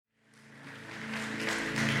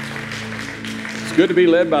Good to be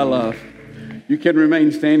led by love. You can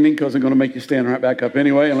remain standing because I'm going to make you stand right back up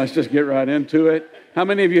anyway, and let's just get right into it. How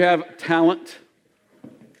many of you have talent?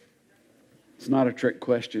 It's not a trick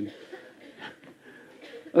question.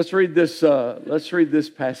 Let's read this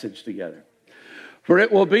passage together. For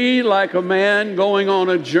it will be like a man going on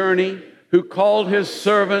a journey who called his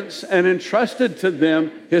servants and entrusted to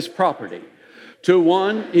them his property. To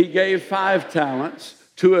one he gave 5 talents,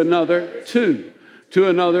 to another 2, to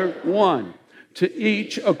another 1, to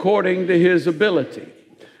each according to his ability.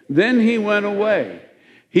 Then he went away.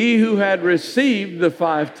 He who had received the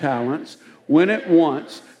 5 talents went at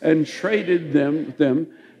once and traded them,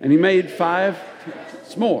 and he made 5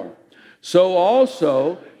 more. So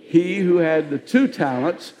also he who had the 2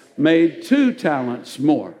 talents made 2 talents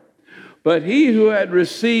more. But he who had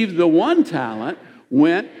received the 1 talent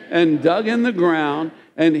went and dug in the ground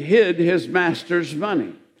and hid his master's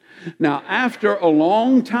money. Now, after a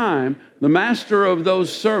long time, the master of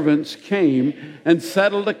those servants came and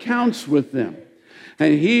settled accounts with them.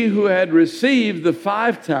 And he who had received the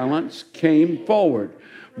 5 talents came forward,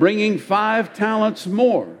 bringing 5 talents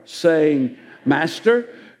more, saying, Master,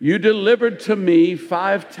 you delivered to me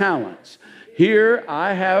 5 talents. Here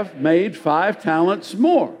I have made 5 talents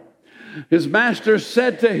more. His master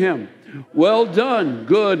said to him, Well done,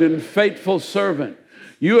 good and faithful servant.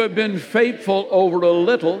 You have been faithful over a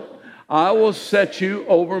little. I will set you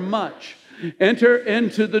over much. Enter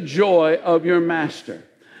into the joy of your master.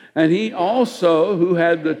 And he also, who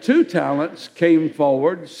had the 2 talents, came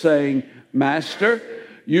forward, saying, Master,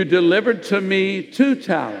 you delivered to me 2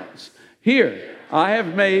 talents. Here, I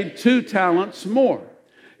have made 2 talents more.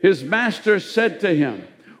 His master said to him,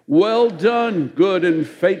 Well done, good and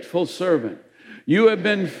faithful servant. You have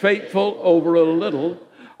been faithful over a little.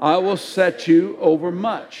 I will set you over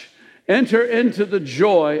much. Enter into the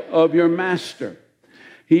joy of your master.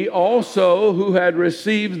 He also, who had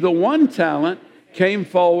received the 1 talent, came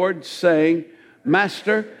forward, saying,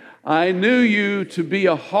 Master, I knew you to be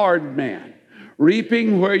a hard man,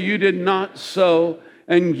 reaping where you did not sow,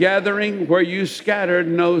 and gathering where you scattered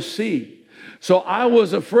no seed. So I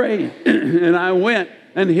was afraid, and I went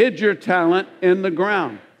and hid your talent in the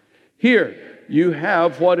ground. Here, you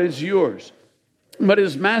have what is yours. But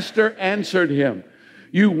his master answered him,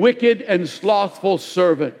 You wicked and slothful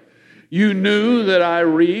servant, you knew that I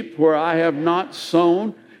reap where I have not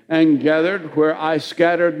sown and gathered where I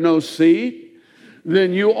scattered no seed.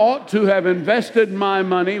 Then you ought to have invested my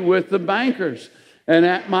money with the bankers, and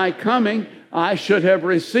at my coming I should have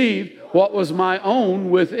received what was my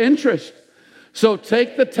own with interest. So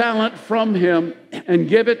take the talent from him and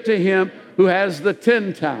give it to him who has the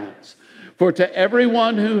 10 talents. For to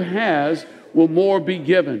everyone who has will more be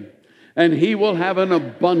given, and he will have an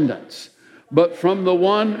abundance. But from the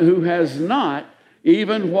one who has not,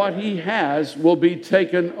 even what he has will be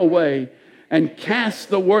taken away. And cast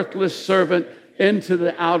the worthless servant into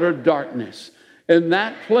the outer darkness. In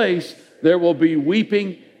that place there will be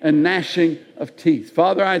weeping and gnashing of teeth.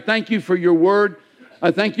 Father, I thank you for your word.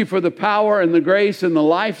 I thank you for the power and the grace and the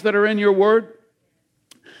life that are in your word.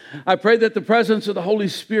 I pray that the presence of the Holy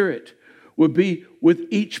Spirit would be with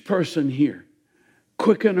each person here.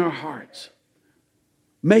 Quicken our hearts.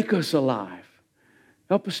 Make us alive.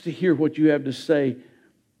 Help us to hear what you have to say.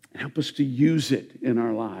 And help us to use it in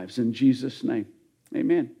our lives. In Jesus' name,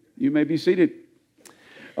 amen. You may be seated.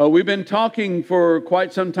 We've been talking for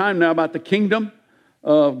quite some time now about the kingdom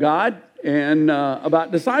of God and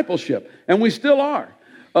about discipleship. And we still are.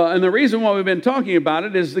 And the reason why we've been talking about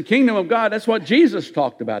it is the kingdom of God. That's what Jesus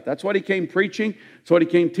talked about. That's what he came preaching. That's what he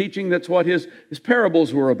came teaching. That's what his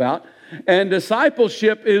parables were about. And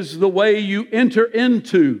discipleship is the way you enter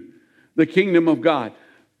into the kingdom of God.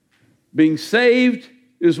 Being saved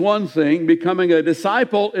is one thing. Becoming a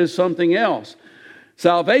disciple is something else.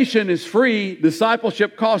 Salvation is free.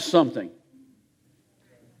 Discipleship costs something.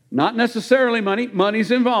 Not necessarily money.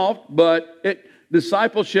 Money's involved, but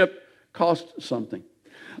discipleship costs something.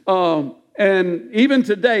 And even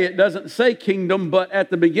today, it doesn't say kingdom, but at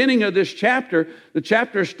the beginning of this chapter, the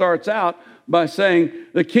chapter starts out by saying,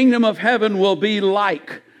 the kingdom of heaven will be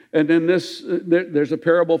like. And then there's a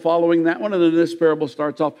parable following that one, and then this parable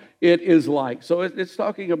starts off, it is like. So it's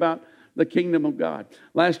talking about the kingdom of God.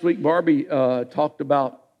 Last week, Barbie talked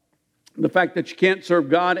about the fact that you can't serve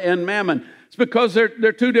God and mammon. It's because they're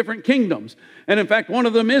 2 different kingdoms. And in fact, one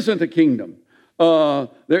of them isn't a kingdom.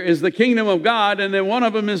 There is the kingdom of God, and then one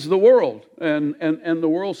of them is the world and the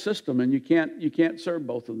world system, and you can't serve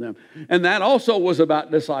both of them. And that also was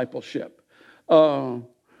about discipleship.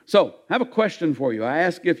 So, I have a question for you. I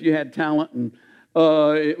asked if you had talent and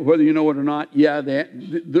whether you know it or not. Yeah,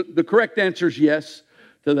 the correct answer is yes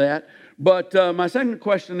to that. But my second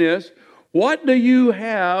question is, what do you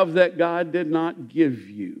have that God did not give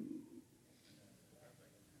you?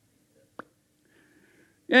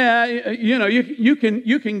 Yeah, you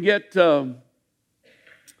can get. I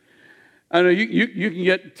know you can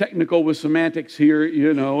get technical with semantics here,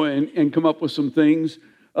 and come up with some things.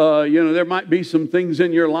 There might be some things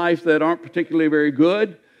in your life that aren't particularly very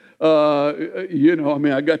good.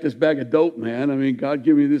 I got this bag of dope, man. God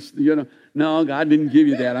gave me this, No, God didn't give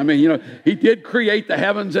you that. He did create the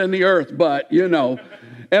heavens and the earth, but,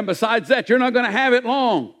 and besides that, you're not going to have it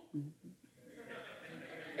long.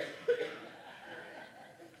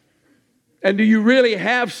 And do you really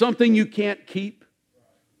have something you can't keep?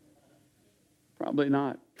 Probably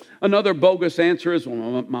not. Another bogus answer is,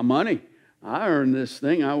 well, my money. I earned this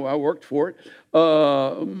thing. I worked for it.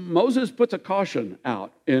 Moses puts a caution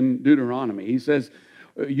out in Deuteronomy. He says,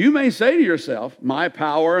 you may say to yourself, my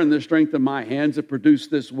power and the strength of my hands have produced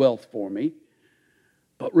this wealth for me.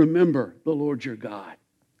 But remember the Lord your God,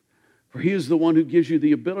 for he is the one who gives you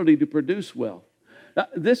the ability to produce wealth. Now,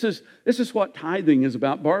 this is what tithing is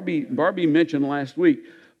about. Barbie mentioned last week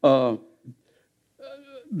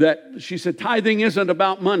that she said tithing isn't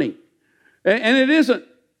about money. And it isn't.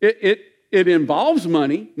 It involves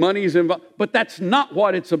money. Money is involved. But that's not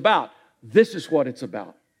what it's about. This is what it's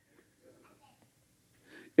about.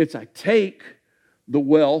 It's I take the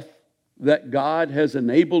wealth that God has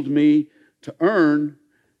enabled me to earn,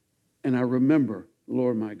 and I remember the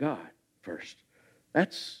Lord my God first.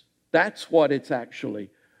 That's what it's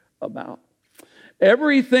actually about.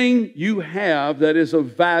 Everything you have that is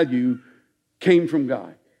of value came from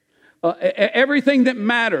God. Everything that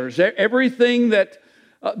matters, everything that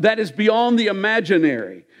is beyond the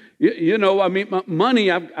imaginary.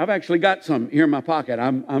 Money, I've actually got some here in my pocket.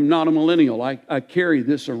 I'm not a millennial. I carry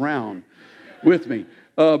this around with me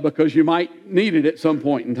because you might need it at some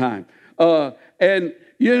point in time. And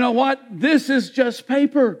you know what? This is just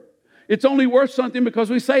paper. It's only worth something because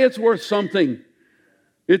we say it's worth something.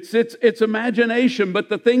 It's imagination, but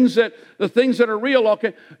the things that are real,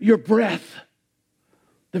 okay, your breath,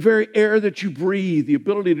 the very air that you breathe, the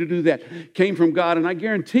ability to do that came from God. And I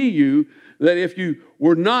guarantee you that if you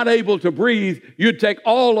were not able to breathe, you'd take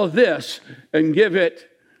all of this and give it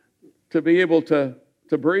to be able to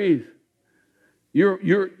breathe.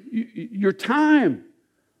 Your time,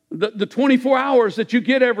 the 24 hours that you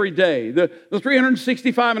get every day, the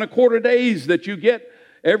 365 and a quarter days that you get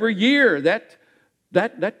every year, that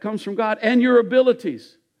comes from God, and your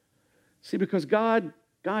abilities. See, because God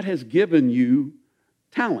has given you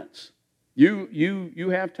talents. You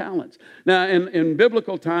have talents. Now, in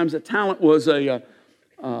biblical times, a talent was a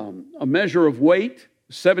measure of weight,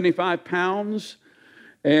 75 pounds.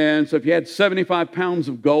 And so if you had 75 pounds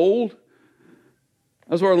of gold,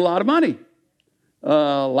 that's worth a lot of money.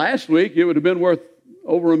 Last week, it would have been worth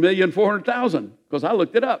over $1,400,000 because I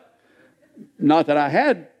looked it up. Not that I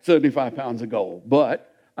had 75 pounds of gold,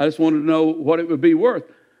 but I just wanted to know what it would be worth.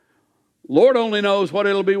 Lord only knows what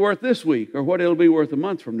it'll be worth this week or what it'll be worth a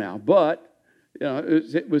month from now. But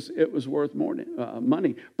it was worth more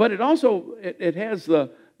money. But it also it has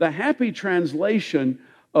the happy translation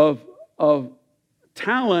of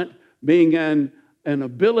talent being an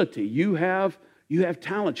ability. You have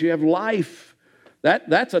talent. You have life.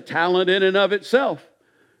 That's a talent in and of itself.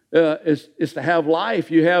 Is to have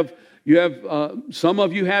life. You have some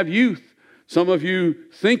of you have youth. Some of you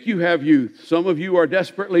think you have youth. Some of you are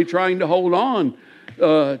desperately trying to hold on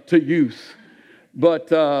to youth. But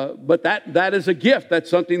that is a gift. That's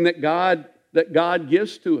something that God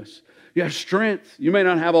gives to us. You have strength. You may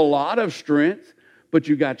not have a lot of strength, but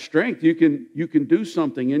you got strength. You can do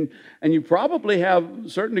something, and you probably have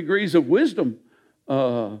certain degrees of wisdom.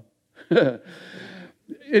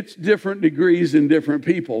 It's different degrees in different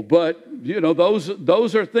people, but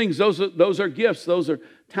those are things. Those are gifts. Those are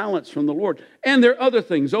talents from the Lord. And there are other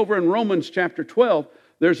things. Over in Romans chapter 12,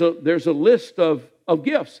 there's a list of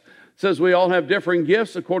gifts. It says we all have differing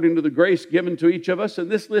gifts according to the grace given to each of us. And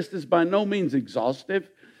this list is by no means exhaustive,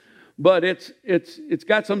 but it's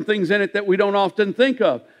got some things in it that we don't often think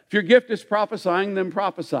of. If your gift is prophesying, then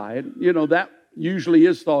prophesy. That usually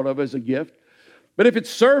is thought of as a gift. But if it's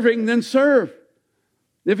serving, then serve.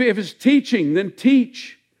 If it's teaching, then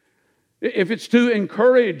teach. If it's to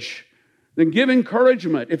encourage, then give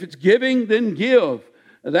encouragement. If it's giving, then give.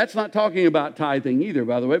 That's not talking about tithing either,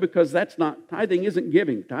 by the way, because tithing isn't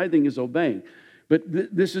giving. Tithing is obeying. But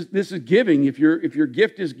this is giving. If your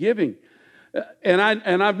gift is giving, and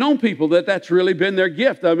I've known people that's really been their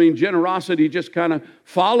gift. Generosity just kind of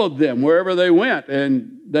followed them wherever they went,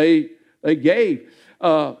 and they gave.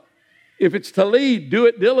 If it's to lead, do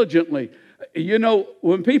it diligently.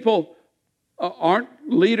 When people aren't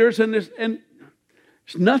leaders, and there's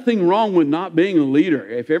nothing wrong with not being a leader.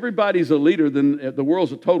 If everybody's a leader, then the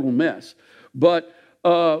world's a total mess. But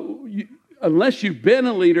unless you've been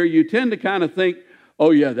a leader, you tend to kind of think,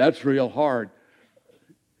 oh yeah, that's real hard.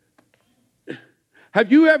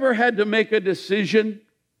 Have you ever had to make a decision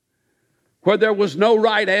where there was no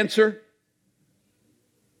right answer?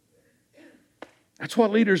 That's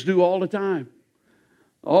what leaders do all the time.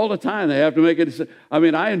 All the time they have to make a decision. I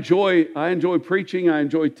mean, I enjoy preaching, I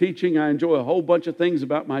enjoy teaching, I enjoy a whole bunch of things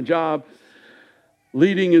about my job.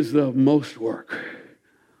 Leading is the most work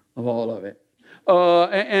of all of it.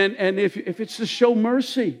 And if it's to show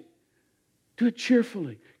mercy, do it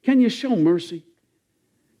cheerfully. Can you show mercy?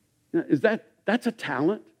 Now, that's a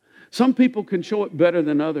talent? Some people can show it better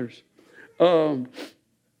than others.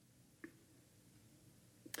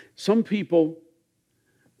 Some people,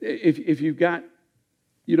 if you've got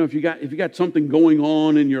something going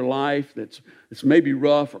on in your life that's maybe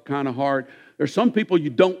rough or kind of hard, there's some people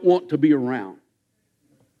you don't want to be around.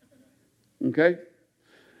 Okay?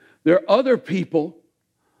 There are other people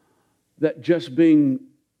that just being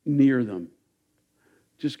near them,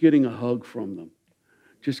 just getting a hug from them,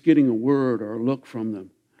 just getting a word or a look from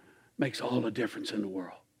them makes all the difference in the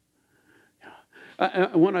world.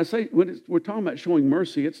 When we're talking about showing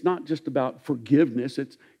mercy, it's not just about forgiveness.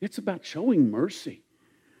 It's about showing mercy.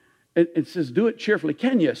 It says, do it cheerfully.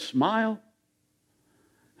 Can you smile?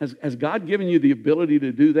 Has God given you the ability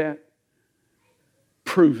to do that?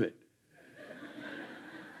 Prove it.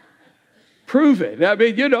 Prove it. I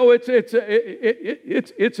mean, it's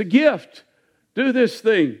a gift. Do this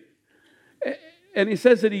thing. And he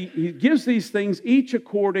says that he gives these things each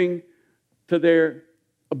according to their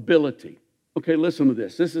ability. Okay, listen to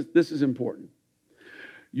this. This is important.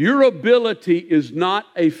 Your ability is not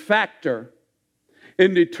a factor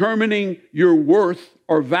in determining your worth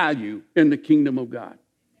or value in the kingdom of God.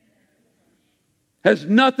 Has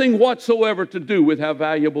nothing whatsoever to do with how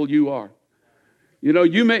valuable you are. You know,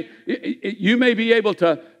 you may be able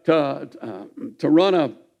to run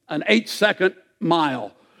an 8-second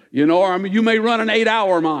mile, you know, or you may run an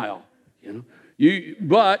 8-hour mile, you know.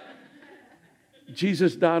 But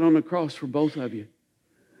Jesus died on the cross for both of you.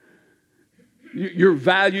 Your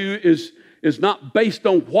value is not based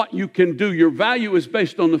on what you can do. Your value is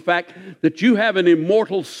based on the fact that you have an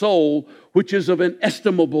immortal soul which is of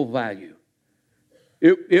inestimable value.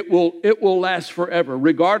 It will last forever,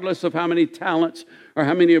 regardless of how many talents or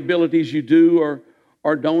how many abilities you do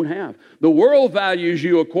or don't have. The world values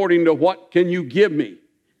you according to what can you give me.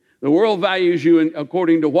 The world values you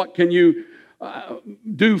according to what can you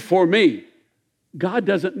do for me. God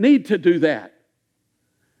doesn't need to do that.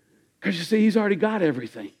 Because you see, He's already got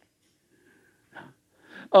everything.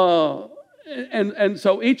 And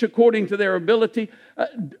so each according to their ability.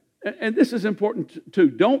 And this is important too.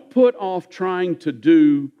 Don't put off trying to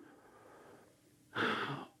do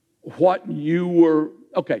what you were.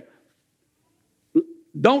 Okay.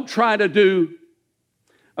 Don't try to do.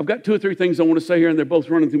 I've got 2 or 3 things I want to say here, and they're both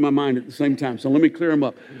running through my mind at the same time. So let me clear them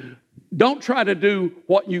up. Don't try to do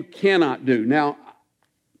what you cannot do. Now,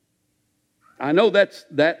 I know that's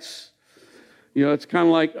it's kind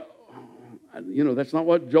of like, that's not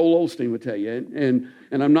what Joel Osteen would tell you.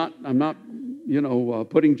 And I'm not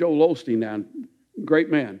putting Joel Osteen down. Great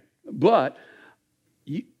man. But,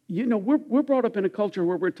 we're brought up in a culture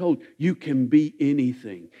where we're told you can be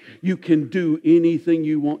anything. You can do anything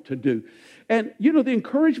you want to do. And, the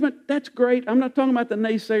encouragement, that's great. I'm not talking about the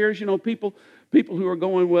naysayers, people who are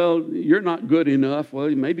going, well, you're not good enough. Well,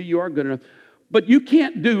 maybe you are good enough. But you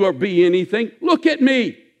can't do or be anything. Look at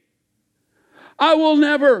me. I will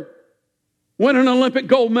never win an Olympic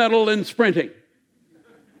gold medal in sprinting.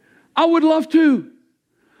 I would love to.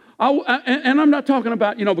 And I'm not talking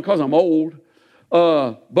about, because I'm old.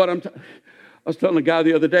 But I was telling a guy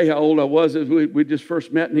the other day how old I was as we just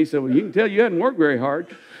first met. And he said, well, you can tell you hadn't worked very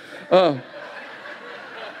hard. So,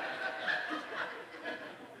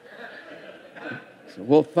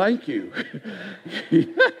 well, thank you.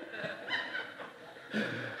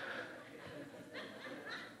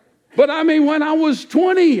 But I mean, when I was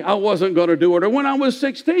 20, I wasn't going to do it. Or when I was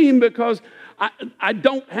 16, because I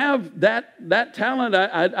don't have that talent.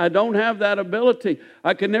 I don't have that ability.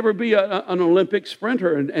 I could never be an Olympic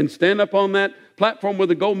sprinter and stand up on that platform with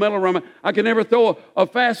a gold medal around me. I could never throw a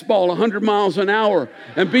fastball 100 miles an hour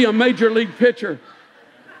and be a major league pitcher.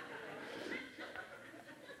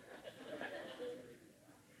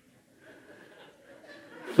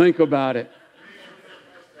 Think about it.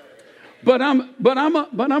 But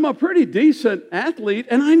I'm a pretty decent athlete,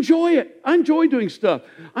 and I enjoy it. I enjoy doing stuff.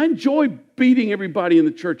 I enjoy beating everybody in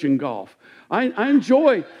the church in golf. I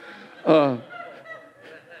enjoy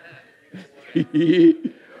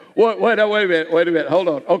Wait a minute. Hold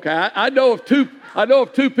on. Okay, I know of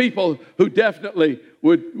two people who definitely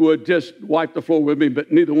would just wipe the floor with me,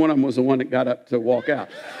 but neither one of them was the one that got up to walk out.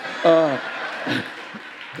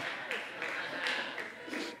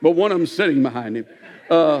 But one of them's sitting behind him.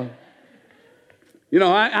 And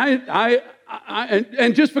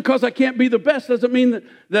just because I can't be the best doesn't mean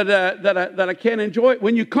that I can't enjoy it.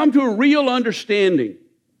 When you come to a real understanding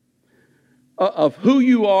of who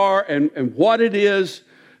you are and what it is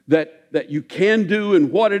that you can do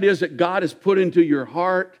and what it is that God has put into your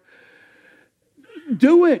heart,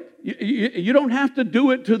 do it. You don't have to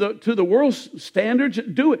do it to the world's standards.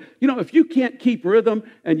 Do it. If you can't keep rhythm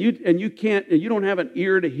and you don't have an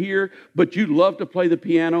ear to hear, but you love to play the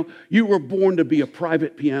piano, you were born to be a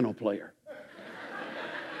private piano player.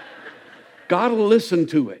 God will listen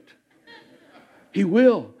to it. He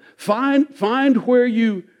will. Find where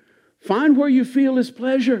you feel His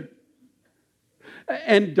pleasure.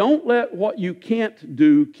 And don't let what you can't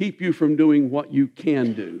do keep you from doing what you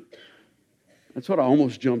can do. That's what I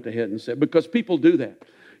almost jumped ahead and said, because people do that.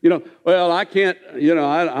 Well, I can't,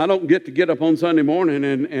 I don't get up on Sunday morning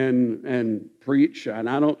and preach, and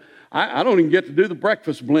I don't even get to do the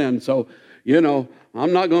breakfast blend, so,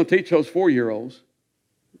 I'm not going to teach those 4-year-olds.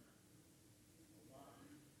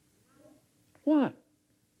 What?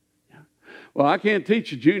 Well, I can't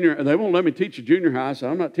teach a junior. They won't let me teach a junior high, so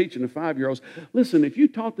I'm not teaching the 5-year-olds. Listen, if you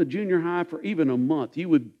taught the junior high for even a month, you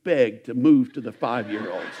would beg to move to the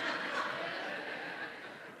 5-year-olds.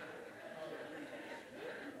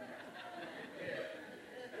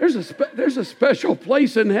 There's a special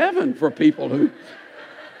place in heaven for people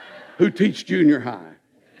who teach junior high.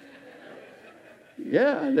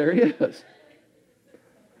 Yeah, there is.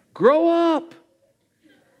 Grow up.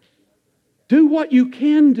 Do what you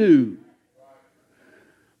can do.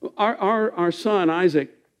 Our son Isaac,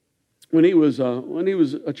 when he was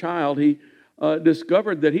a child, he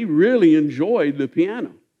discovered that he really enjoyed the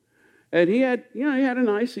piano, and he had a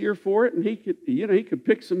nice ear for it, and he could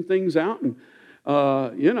pick some things out, and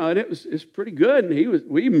and it's pretty good. And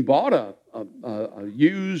we even bought a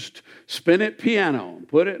used spinet piano and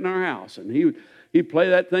put it in our house, and he'd play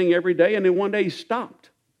that thing every day. And then one day he stopped.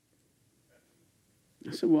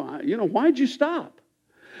 I said, well, why'd you stop?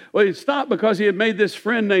 Well, he stopped because he had made this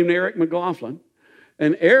friend named Eric McLaughlin,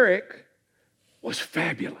 and Eric was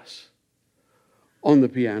fabulous on the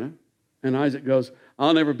piano. And Isaac goes,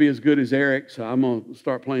 I'll never be as good as Eric, so I'm going to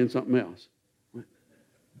start playing something else.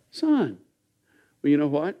 Son, well, you know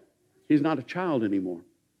what? He's not a child anymore.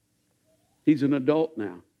 He's an adult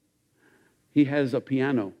now. He has a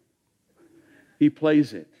piano. He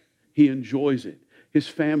plays it. He enjoys it. His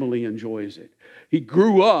family enjoys it. He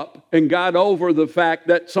grew up and got over the fact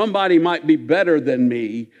that somebody might be better than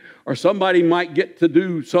me, or somebody might get to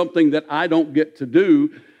do something that I don't get to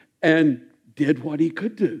do, and did what he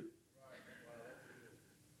could do.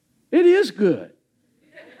 It is good.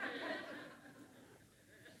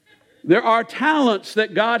 There are talents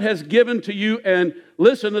that God has given to you, and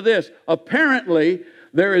listen to this. Apparently,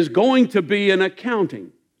 there is going to be an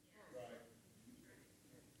accounting.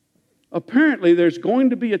 Apparently, there's going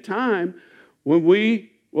to be a time when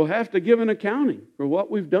we will have to give an accounting for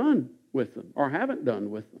what we've done with them or haven't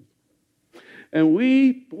done with them. And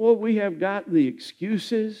we have got the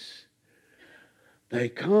excuses. They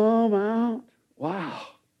come out. Wow.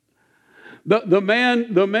 The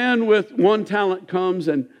man with one talent comes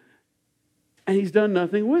and he's done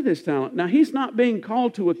nothing with his talent. Now, he's not being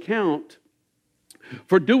called to account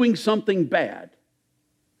for doing something bad.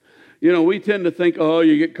 We tend to think,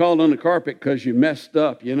 you get called on the carpet because you messed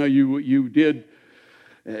up. You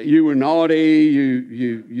were naughty,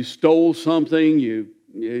 you stole something, you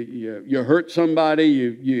hurt somebody,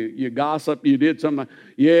 you gossip, you did something.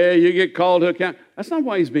 Yeah, you get called to account. That's not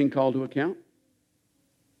why he's being called to account.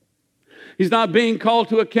 He's not being called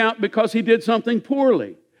to account because he did something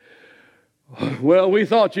poorly. Well, we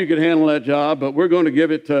thought you could handle that job, but we're going to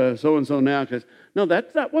give it to so-and-so now. No,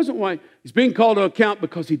 that wasn't why. He's being called to account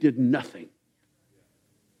because he did nothing.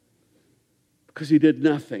 Because he did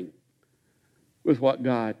nothing with what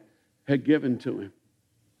God had given to him.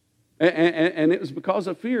 And it was because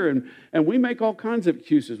of fear. And we make all kinds of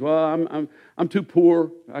excuses. Well, I'm too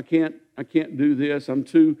poor. I can't do this. I'm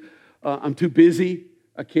too busy.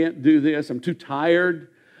 I can't do this. I'm too tired.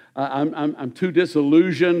 I'm too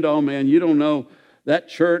disillusioned. Oh, man, you don't know that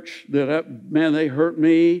church, man, they hurt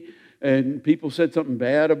me, and people said something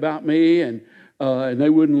bad about me, and they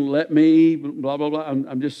wouldn't let me, blah, blah, blah.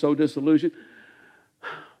 I'm just so disillusioned.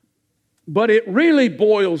 But it really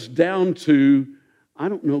boils down to, I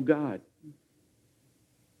don't know God.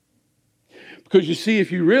 Because you see,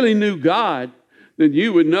 if you really knew God, then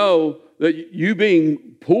you would know that you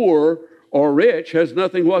being poor or rich has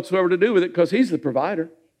nothing whatsoever to do with it, because He's the provider.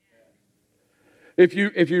 If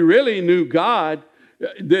you really knew God,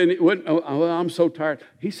 then it wouldn't, oh, well, I'm so tired.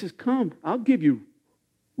 He says, come, I'll give you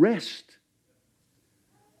rest.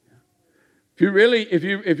 If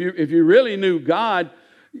you really knew God,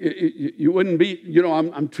 you wouldn't be,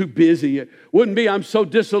 I'm too busy. It wouldn't be, I'm so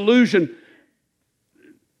disillusioned.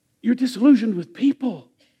 You're disillusioned with people.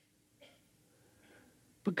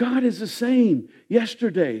 But God is the same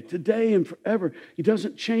yesterday, today, and forever. He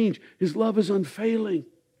doesn't change. His love is unfailing.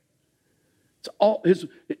 It's all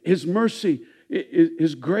His mercy,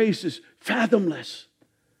 His grace is fathomless,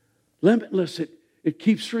 limitless. It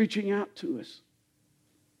keeps reaching out to us.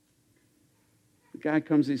 The guy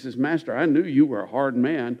comes, he says, Master, I knew you were a hard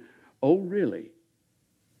man. Oh, really?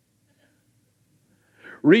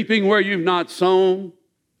 Reaping where you've not sown,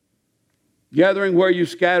 gathering where you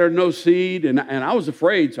scattered no seed, and I was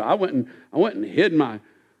afraid, so I went and hid my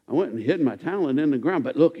talent in the ground.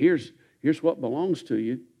 But look, here's what belongs to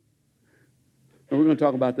you. And we're going to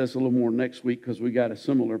talk about this a little more next week, because we got a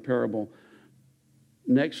similar parable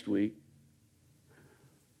next week.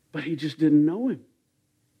 But he just didn't know him,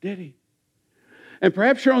 did he? And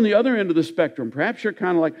perhaps you're on the other end of the spectrum. Perhaps you're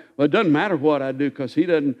kind of like, well, it doesn't matter what I do, because he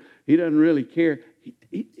doesn't really care.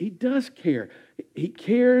 He does care. He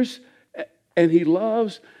cares and He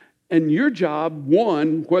loves. And your job,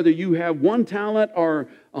 whether you have 1 talent or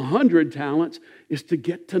 100 talents, is to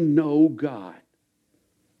get to know God.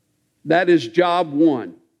 That is job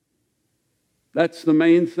 1. That's the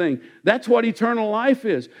main thing. That's what eternal life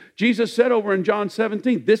is. Jesus said over in John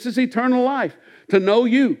 17, this is eternal life, to know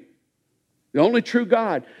you, the only true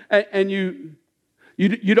God. And you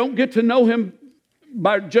don't get to know Him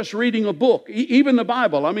by just reading a book, even the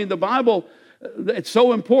Bible. I mean, the Bible, it's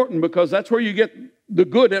so important, because that's where you get the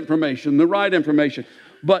good information, the right information.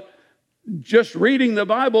 But just reading the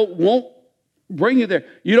Bible won't bring you there.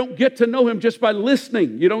 You don't get to know Him just by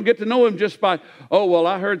listening. You don't get to know Him just by, oh, well,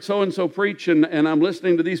 I heard so-and-so preach and I'm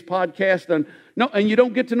listening to these podcasts. And you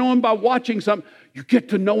don't get to know Him by watching something. You get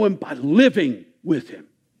to know Him by living with Him.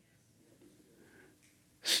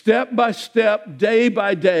 Step by step, day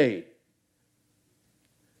by day.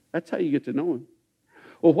 That's how you get to know Him.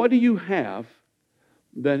 Well, what do you have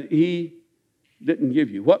that He didn't give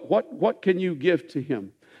you? What can you give to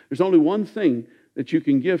Him? There's only one thing that you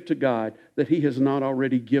can give to God that He has not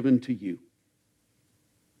already given to you.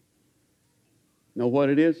 Know what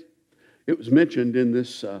it is? It was mentioned in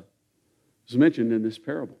this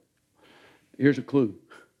parable. Here's a clue.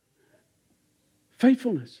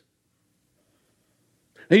 Faithfulness.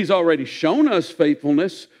 He's already shown us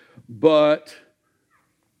faithfulness, but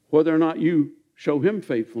whether or not you show Him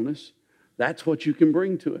faithfulness, that's what you can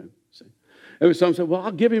bring to Him. See? Some say, well,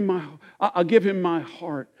 I'll give him my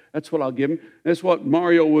heart. That's what I'll give Him. That's what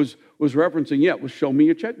Mario was referencing. Yeah, was show me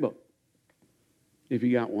your checkbook, if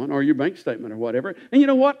you got one, or your bank statement or whatever. And you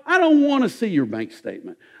know what? I don't want to see your bank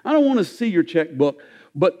statement. I don't want to see your checkbook.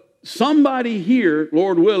 But somebody here,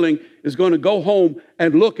 Lord willing, is going to go home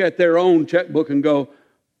and look at their own checkbook and go,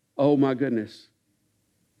 oh my goodness,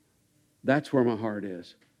 that's where my heart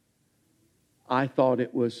is. I thought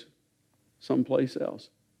it was someplace else.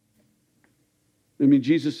 I mean,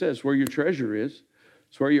 Jesus says, where your treasure is,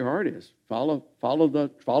 it's where your heart is. Follow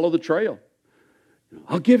the trail.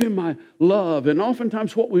 I'll give Him my love. And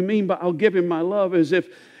oftentimes what we mean by I'll give Him my love is if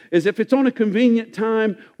it's on a convenient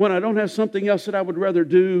time when I don't have something else that I would rather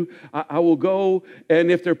do, I will go.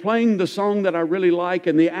 And if they're playing the song that I really like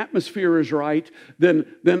and the atmosphere is right, then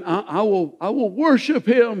I will worship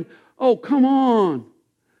Him. Oh, come on.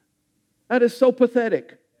 That is so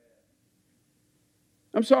pathetic.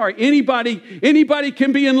 I'm sorry. Anybody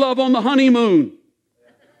can be in love on the honeymoon.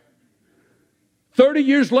 30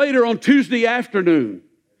 years later on Tuesday afternoon.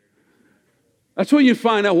 That's when you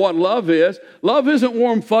find out what love is. Love isn't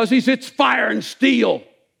warm fuzzies, it's fire and steel.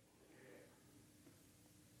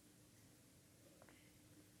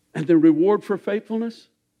 And the reward for faithfulness?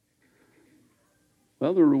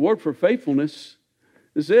 Well, the reward for faithfulness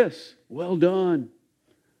is this. Well done,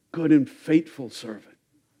 good and faithful servant.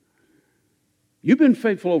 You've been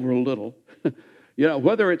faithful over a little.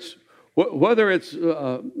 Whether it's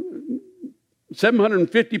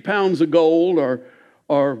 750 pounds of gold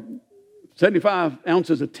or 75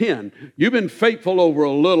 ounces of tin. You've been faithful over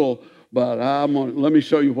a little, but let me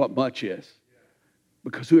show you what much is.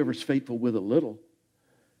 Because whoever's faithful with a little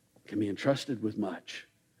can be entrusted with much.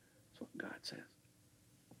 That's what God says.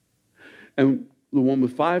 And the one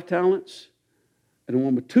with 5 talents and the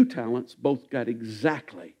one with 2 talents both got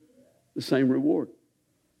exactly the same reward.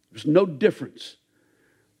 There's no difference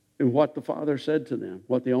in what the father said to them,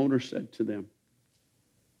 what the owner said to them.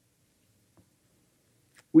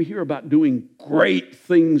 We hear about doing great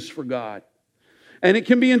things for God. And it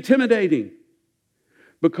can be intimidating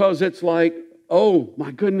because it's like, oh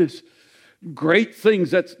my goodness, great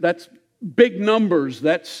things. That's big numbers.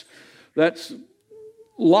 That's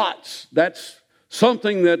lots. That's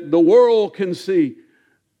something that the world can see.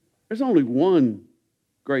 There's only one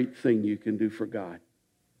great thing you can do for God.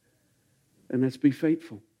 And that's be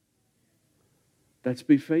faithful. That's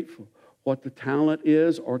be faithful. What the talent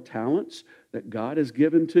is or talents that God has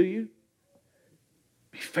given to you,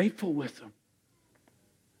 be faithful with them.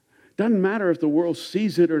 Doesn't matter if the world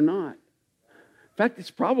sees it or not. In fact,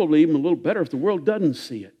 it's probably even a little better if the world doesn't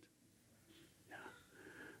see it.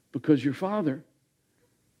 Because your Father,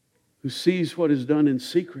 who sees what is done in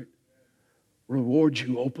secret, rewards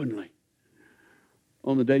you openly.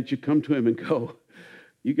 On the day you come to Him and go,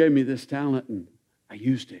 you gave me this talent and I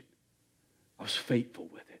used it. I was faithful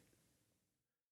with it.